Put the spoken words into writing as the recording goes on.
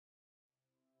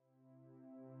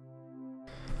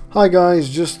Hi guys,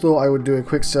 just thought I would do a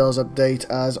quick sales update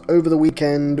as over the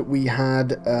weekend we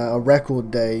had a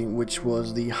record day, which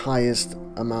was the highest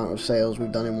amount of sales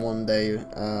we've done in one day.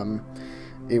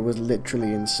 It was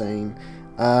literally insane.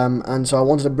 And so I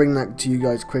wanted to bring that to you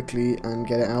guys quickly and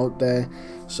get it out there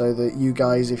so that you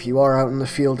guys, if you are out in the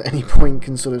field at any point,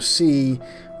 can sort of see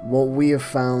what we have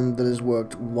found that has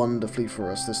worked wonderfully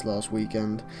for us this last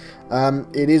weekend.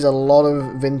 It is a lot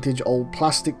of vintage old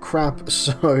plastic crap,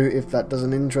 so if that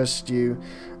doesn't interest you,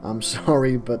 I'm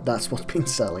sorry, but that's what's been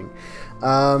selling.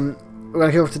 We're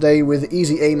going to kick off today with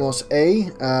Easy Amos A.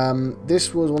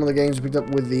 This was one of the games we picked up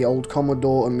with the old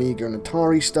Commodore, Amiga and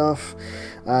Atari stuff.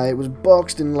 It was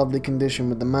boxed in lovely condition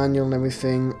with the manual and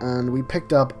everything, and we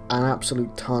picked up an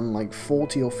absolute ton, like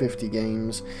 40 or 50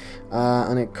 games,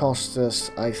 and it cost us,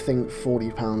 I think,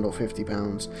 £40 or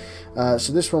 £50.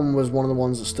 So this one was one of the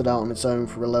ones that stood out on its own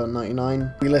for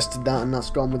 $11.99. We listed that, and that's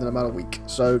gone within about a week,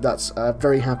 so that's a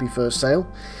very happy first sale.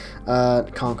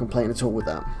 Can't complain at all with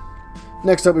that.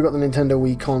 Next up, we've got the Nintendo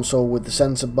Wii console with the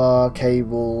sensor bar,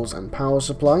 cables, and power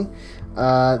supply.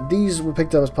 These were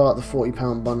picked up as part of the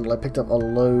 £40 bundle. I picked up a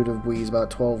load of Wiis,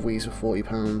 about 12 Wiis for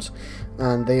 £40,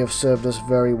 and they have served us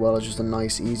very well as just a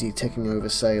nice, easy, ticking over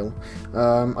sale.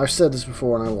 I've said this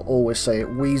before and I will always say it,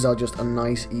 Wiis are just a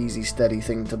nice, easy, steady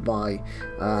thing to buy,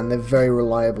 and they're very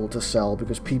reliable to sell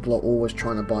because people are always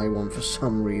trying to buy one for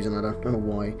some reason, I don't know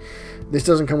why. This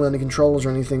doesn't come with any controllers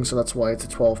or anything, so that's why it's a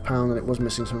 £12, and it was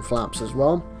missing some flaps as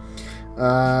well.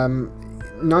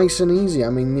 Nice and easy. I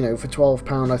mean, you know, for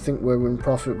 £12 I think we're in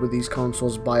profit with these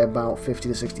consoles by about £50 to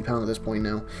 £60 at this point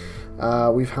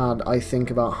now. We've had, I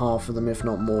think, about half of them, if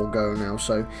not more, go now,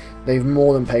 so they've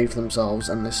more than paid for themselves,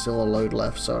 and there's still a load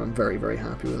left, so I'm very, very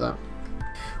happy with that.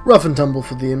 Rough and Tumble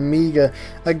for the Amiga.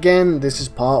 Again, this is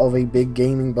part of a big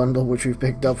gaming bundle which we've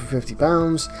picked up for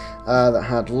 £50 that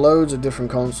had loads of different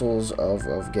consoles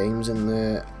of games in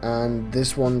there, and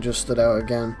this one just stood out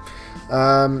again.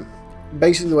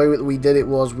 Basically the way that we did it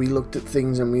was we looked at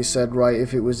things and we said, right,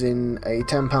 if it was in a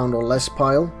 £10 or less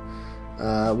pile,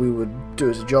 we would do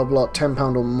it as a job lot.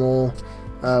 £10 or more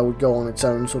would go on its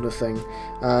own, sort of thing.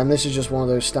 And this is just one of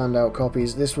those standout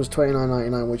copies. This was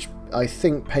 $29.99, which I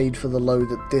think paid for the load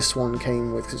that this one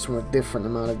came with, because it's from a different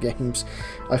amount of games.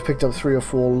 I've picked up 3 or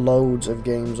 4 loads of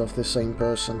games off this same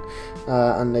person,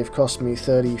 and they've cost me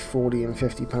 £30, £40 and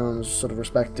 £50 sort of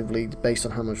respectively, based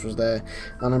on how much was there.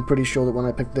 And I'm pretty sure that when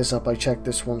I picked this up, I checked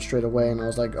this one straight away and I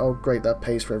was like, oh great, that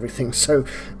pays for everything, so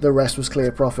the rest was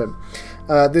clear profit.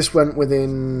 This went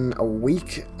within a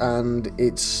week, and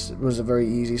it was a very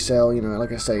easy sale. You know,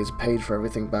 like I say, it's paid for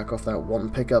everything back off that one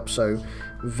pickup, so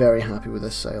very happy with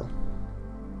this sale.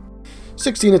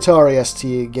 16 Atari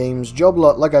ST games job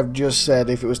lot. Like I've just said,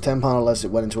 if it was £10 or less, it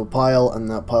went into a pile, and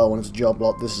that pile went into job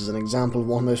lot. This is an example of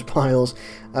one of those piles.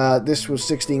 This was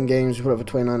 16 games, we put it for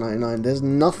 $29.99. There's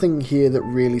nothing here that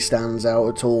really stands out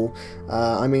at all.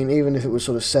 I mean, even if it was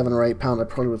sort of £7 or £8, I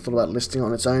probably would have thought about listing it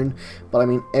on its own, but I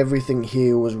mean, everything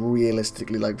here was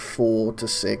realistically like £4 to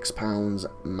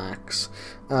 £6 max.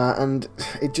 And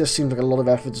it just seems like a lot of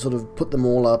effort to sort of put them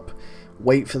all up,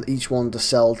 wait for each one to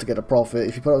sell to get a profit.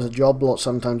 If you put it as a job lot,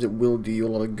 sometimes it will do you a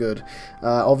lot of good.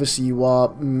 Obviously you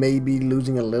are maybe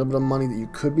losing a little bit of money that you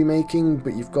could be making,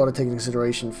 but you've got to take into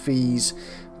consideration fees,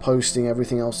 posting,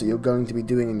 everything else that you're going to be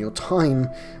doing in your time,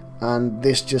 and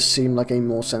this just seemed like a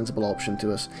more sensible option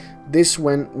to us. This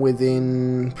went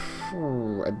within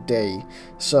a day,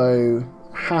 so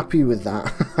happy with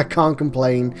that. I can't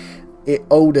complain. It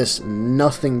owed us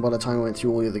nothing by the time I went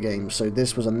through all the other games, so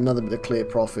this was another bit of clear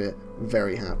profit.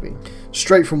 Very happy.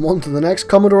 Straight from one to the next,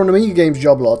 Commodore and Amiga games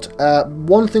job lot.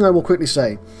 One thing I will quickly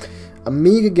say,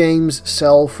 Amiga games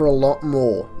sell for a lot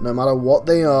more. No matter what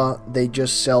they are, they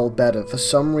just sell better. For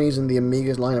some reason, the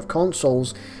Amiga's line of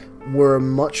consoles were a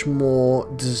much more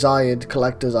desired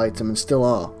collector's item, and still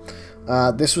are.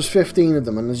 This was 15 of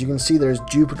them, and as you can see, there's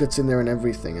duplicates in there and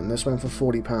everything, and this went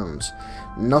for £40.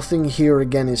 Nothing here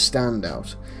again is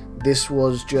standout. This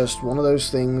was just one of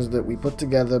those things that we put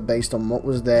together based on what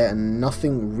was there, and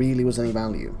nothing really was any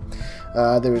value.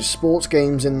 There is sports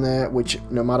games in there, which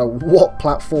no matter what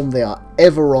platform they are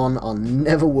ever on, are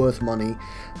never worth money,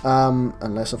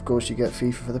 unless of course you get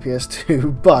FIFA for the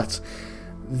PS2, but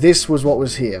this was what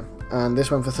was here, and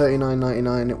this went for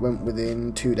 $39.99, it went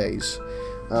within 2 days.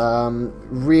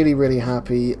 Really, really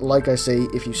happy. Like I say,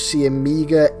 if you see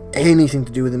Amiga, anything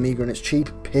to do with Amiga and it's cheap,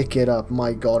 pick it up.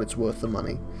 My god, it's worth the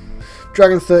money.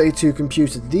 Dragon 32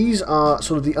 computer. These are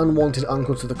sort of the unwanted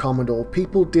uncle to the Commodore.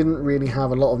 People didn't really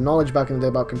have a lot of knowledge back in the day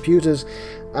about computers,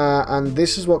 and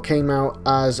this is what came out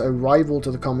as a rival to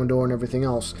the Commodore and everything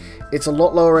else. It's a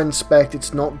lot lower end spec,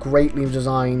 it's not greatly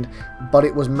designed, but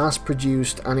it was mass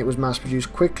produced, and it was mass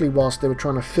produced quickly whilst they were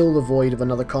trying to fill the void of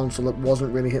another console that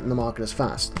wasn't really hitting the market as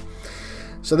fast.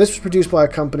 So this was produced by a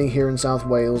company here in South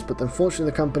Wales, but unfortunately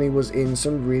the company was in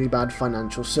some really bad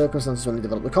financial circumstances when they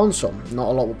developed the console. Not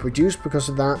a lot were produced because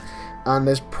of that, and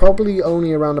there's probably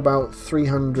only around about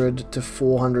 300 to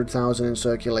 400,000 in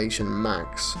circulation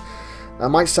max. That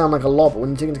might sound like a lot, but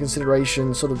when you take into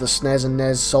consideration sort of the SNES and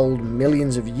NES sold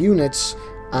millions of units,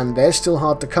 and they're still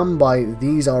hard to come by,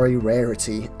 these are a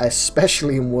rarity,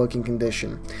 especially in working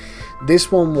condition.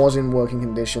 This one was in working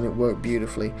condition, it worked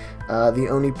beautifully. The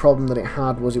only problem that it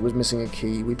had was it was missing a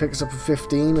key. We picked this up for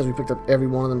 15, as we picked up every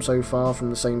one of them so far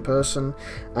from the same person,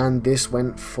 and this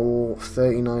went for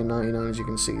 $39.99, as you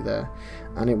can see there,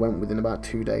 and it went within about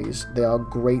 2 days. They are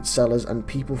great sellers, and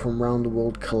people from around the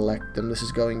world collect them. This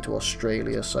is going to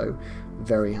Australia, so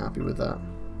very happy with that.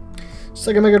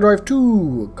 Sega Mega Drive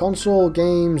 2, console,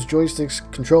 games,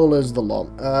 joysticks, controllers, the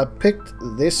lot. Picked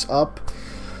this up,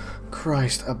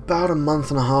 Christ, about a month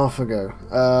and a half ago.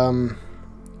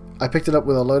 I picked it up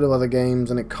with a load of other games,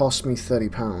 and it cost me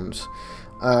 £30.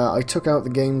 I took out the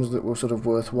games that were sort of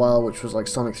worthwhile, which was like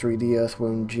Sonic 3D,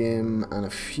 Earthworm Jim, and a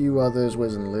few others,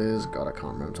 Wiz and Liz, god I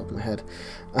can't remember on top of my head.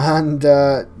 And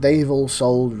they've all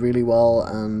sold really well,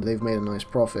 and they've made a nice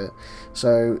profit.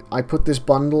 So I put this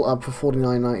bundle up for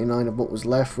 $49.99 of what was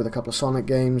left with a couple of Sonic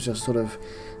games, just sort of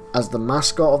as the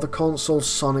mascot of the console.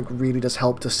 Sonic really does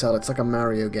help to sell. It's like a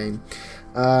Mario game.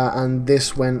 And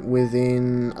this went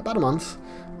within about a month,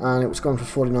 and it was gone for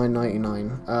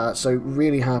 $49.99. So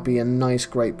really happy, and nice,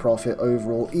 great profit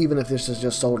overall. Even if this is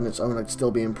just sold on its own, I'd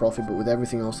still be in profit, but with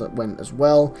everything else that went as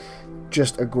well,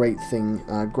 just a great thing,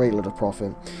 great little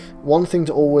profit. One thing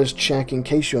to always check, in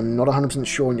case you're not 100%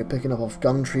 sure and you're picking up off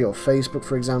Gumtree or Facebook,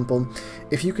 for example,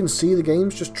 if you can see the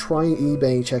games, just try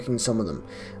eBay checking some of them.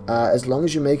 As long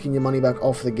as you're making your money back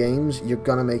off the games, you're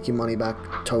gonna make your money back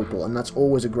total, and that's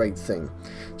always a great thing.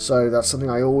 So that's something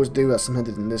I always do, that's something I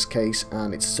did in this case,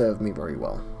 and it served me very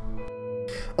well.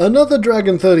 Another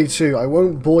Dragon 32. I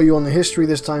won't bore you on the history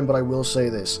this time, but I will say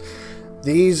this.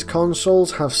 These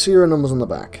consoles have serial numbers on the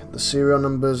back. The serial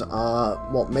numbers are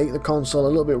what make the console a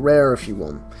little bit rare if you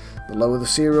want. The lower the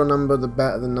serial number, the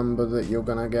better the number that you're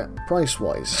gonna get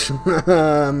price-wise.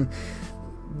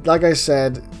 Like I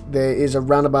said, there is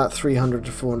around about 300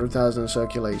 to 400,000 in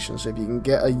circulation, so if you can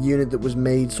get a unit that was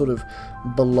made sort of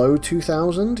below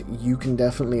 2,000, you can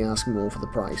definitely ask more for the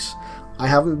price. I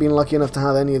haven't been lucky enough to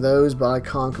have any of those, but I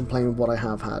can't complain with what I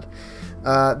have had.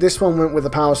 This one went with the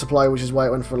power supply, which is why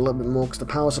it went for a little bit more, because the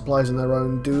power supplies on their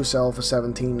own do sell for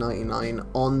 $17.99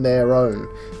 on their own,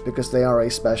 because they are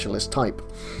a specialist type.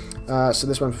 So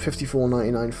this went for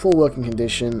 $54.99, full working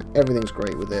condition, everything's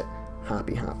great with it,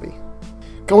 happy, happy.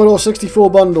 Commodore 64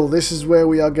 bundle, this is where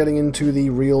we are getting into the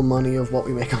real money of what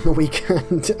we make on the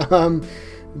weekend.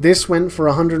 This went for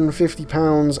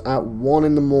 £150 at 1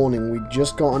 in the morning. We'd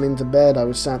just gotten into bed. I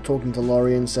was sat talking to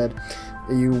Laurie and said,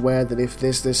 are you aware that if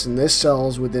this, and this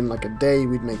sells within like a day,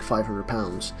 we'd make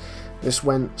 £500? This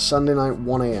went Sunday night,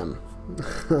 1 AM.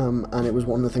 And it was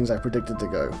one of the things I predicted to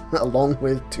go, along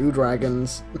with 2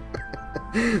 dragons,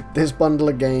 this bundle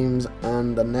of games,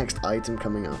 and the next item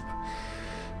coming up.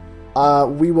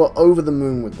 We were over the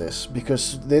moon with this,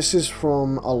 because this is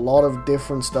from a lot of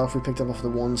different stuff we picked up off the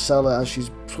one seller, as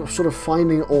she's sort of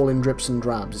finding it all in drips and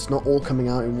drabs. It's not all coming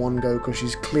out in one go, because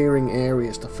she's clearing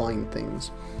areas to find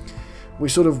things. We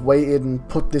sort of waited and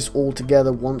put this all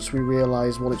together once we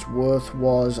realised what its worth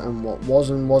was, and what was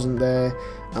and wasn't there,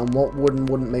 and what would and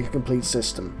wouldn't make a complete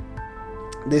system.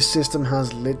 This system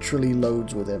has literally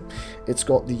loads with it. It's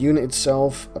got the unit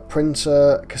itself, a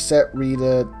printer, a cassette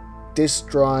reader, disk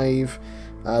drive,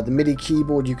 the MIDI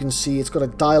keyboard. You can see it's got a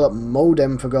dial-up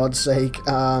modem, for God's sake,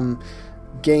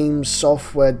 games,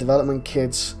 software, development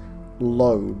kits,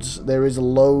 loads. There is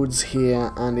loads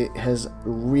here, and it has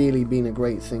really been a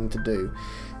great thing to do.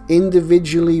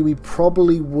 Individually, we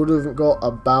probably would have got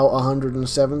about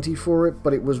 170 for it,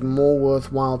 but it was more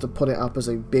worthwhile to put it up as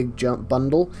a big jump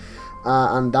bundle,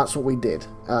 and that's what we did.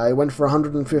 It went for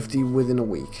 150 within a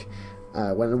week.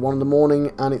 Went at 1 in the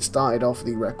morning, and it started off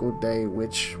the record day,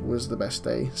 which was the best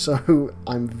day. So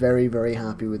I'm very, very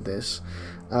happy with this.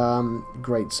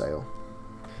 Great sale.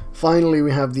 Finally,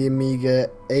 we have the Amiga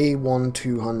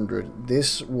A1200.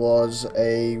 This was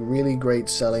a really great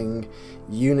selling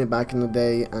unit back in the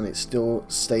day, and it still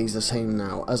stays the same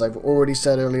now. As I've already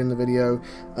said earlier in the video,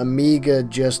 Amiga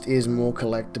just is more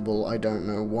collectible. I don't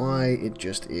know why, it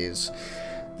just is.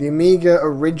 The Amiga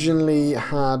originally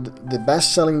had the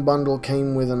best-selling bundle,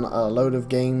 came with a load of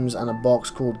games and a box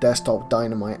called Desktop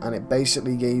Dynamite, and it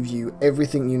basically gave you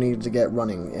everything you needed to get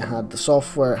running. It had the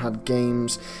software, it had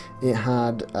games, it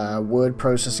had word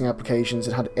processing applications,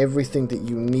 it had everything that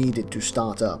you needed to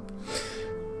start up.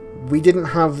 We didn't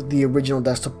have the original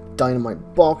Desktop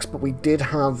Dynamite box, but we did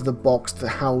have the box that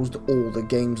housed all the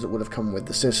games that would have come with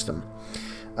the system.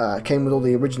 Came with all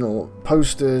the original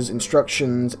posters,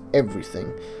 instructions,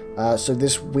 everything. So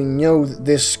we know that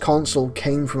this console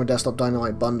came from a Desktop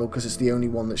Dynamite bundle because it's the only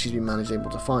one that she's been able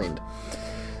to find.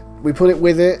 We put it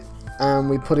with it, and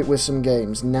we put it with some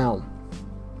games. Now,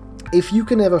 if you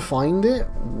can ever find it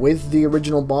with the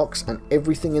original box and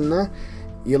everything in there,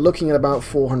 you're looking at about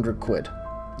 400 quid.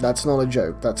 That's not a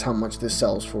joke. That's how much this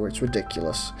sells for. It's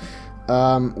ridiculous.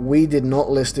 We did not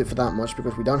list it for that much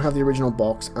because we don't have the original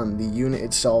box, and the unit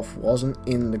itself wasn't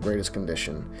in the greatest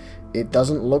condition. It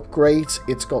doesn't look great.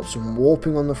 It's got some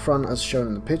warping on the front as shown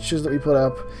in the pictures that we put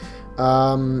up,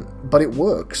 but it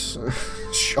works.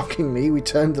 Shockingly, we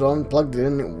turned it on, plugged it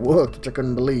in, and it worked, which I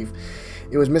couldn't believe.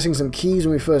 It was missing some keys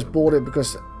when we first bought it,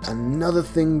 because another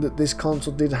thing that this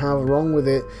console did have wrong with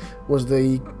it was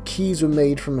the keys were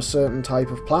made from a certain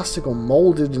type of plastic or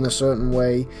molded in a certain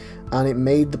way, and it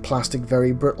made the plastic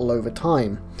very brittle over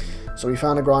time. So we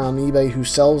found a guy on eBay who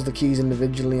sells the keys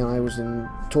individually, and I was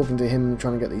talking to him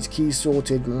trying to get these keys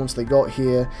sorted, and once they got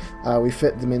here, we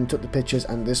fit them in, took the pictures,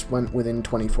 and this went within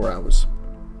 24 hours.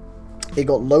 It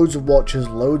got loads of watches,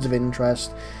 loads of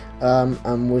interest,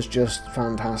 and was just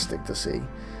fantastic to see.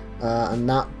 And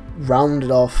that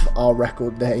rounded off our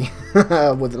record day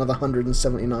with another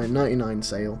 $179.99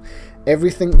 sale.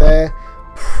 Everything there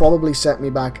probably set me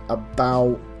back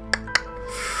about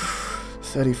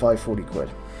 35-40 quid.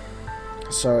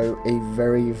 So a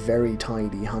very, very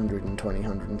tidy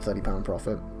 £130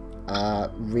 profit.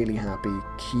 Really happy.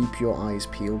 Keep your eyes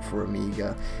peeled for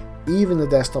Amiga. Even the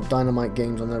Desktop Dynamite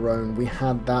games on their own, we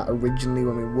had that originally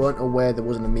when we weren't aware there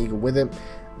was an Amiga with it.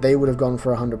 They would have gone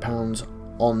for £100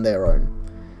 on their own.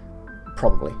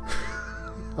 Probably.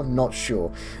 I'm not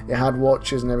sure. It had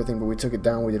watches and everything, but we took it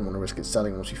down. We didn't want to risk it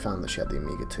selling once we found that she had the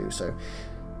Amiga too. So,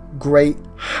 great,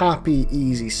 happy,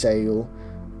 easy sale.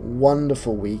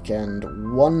 Wonderful weekend.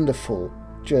 Wonderful,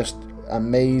 just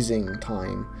amazing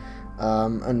time.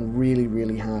 And really,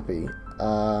 really happy.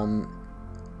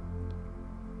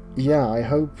 Yeah, I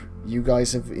hope you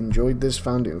guys have enjoyed this,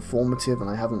 found it informative, and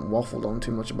I haven't waffled on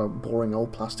too much about boring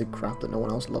old plastic crap that no one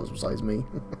else loves besides me.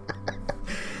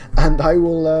 And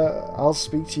I'll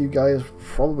speak to you guys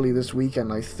probably this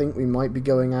weekend. I think we might be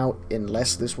going out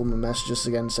unless this woman messages us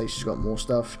again, say she's got more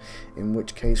stuff, in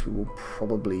which case we will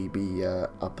probably be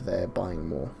up there buying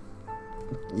more.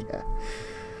 Yeah.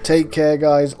 Take care,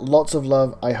 guys. Lots of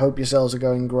love. I hope your sales are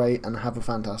going great, and have a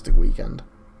fantastic weekend.